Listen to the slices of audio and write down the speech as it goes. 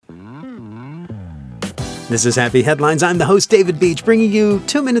This is Happy Headlines. I'm the host, David Beach, bringing you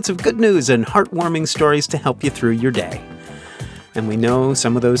 2 minutes of good news and heartwarming stories to help you through your day. And we know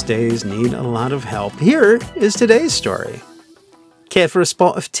some of those days need a lot of help. Here is today's story. Care for a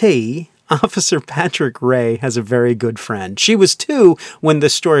spot of tea? Officer Patrick Ray has a very good friend. She was 2 when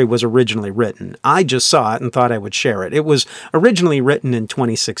this story was originally written. I just saw it and thought I would share it. It was originally written in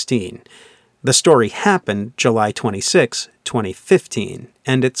 2016. The story happened July 26, 2015,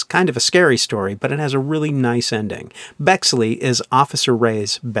 and it's kind of a scary story, but it has a really nice ending. Bexley is Officer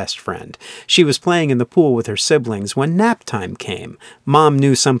Ray's best friend. She was playing in the pool with her siblings when nap time came. Mom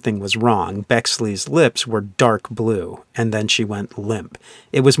knew something was wrong. Bexley's lips were dark blue, and then she went limp.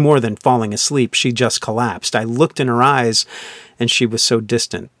 It was more than falling asleep. She just collapsed. I looked in her eyes, and she was so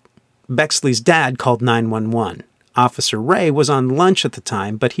distant. Bexley's dad called 911. Officer Ray was on lunch at the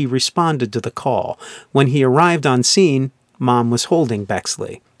time, but he responded to the call. When he arrived on scene, Mom was holding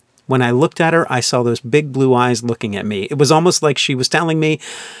Bexley. When I looked at her, I saw those big blue eyes looking at me. It was almost like she was telling me,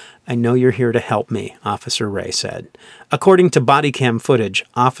 "I know you're here to help me," Officer Ray said. According to body cam footage,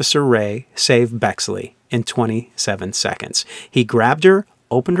 Officer Ray saved Bexley in 27 seconds. He grabbed her,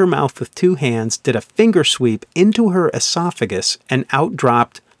 opened her mouth with 2 hands, did a finger sweep into her esophagus, and out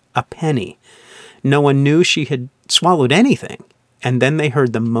dropped a penny. No one knew she had swallowed anything, and then they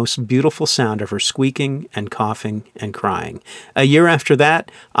heard the most beautiful sound of her squeaking and coughing and crying. A year after that,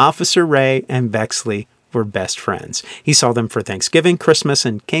 Officer Ray and Bexley were best friends. He saw them for Thanksgiving, Christmas,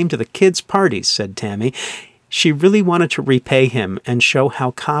 and came to the kids' parties, said Tammy. She really wanted to repay him and show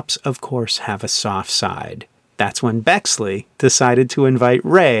how cops, of course, have a soft side. That's when Bexley decided to invite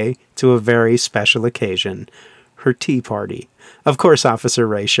Ray to a very special occasion, her tea party. Of course, Officer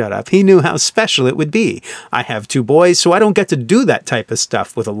Ray shut up. He knew how special it would be. "I have 2 boys, so I don't get to do that type of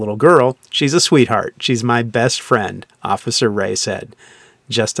stuff with a little girl. She's a sweetheart. She's my best friend," Officer Ray said.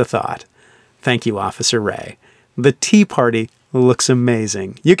 Just a thought. Thank you, Officer Ray. The tea party looks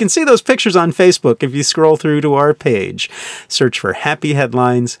amazing. You can see those pictures on Facebook if you scroll through to our page. Search for Happy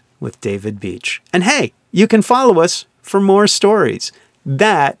Headlines with David Beach. And hey, you can follow us for more stories.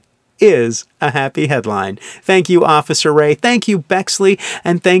 That is a happy headline. Thank you, Officer Ray. Thank you, Bexley.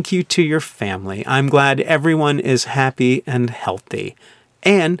 And thank you to your family. I'm glad everyone is happy and healthy.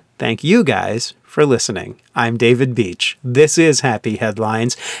 And thank you guys for listening. I'm David Beach. This is Happy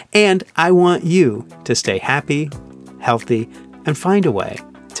Headlines. And I want you to stay happy, healthy, and find a way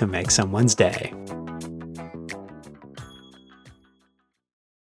to make someone's day.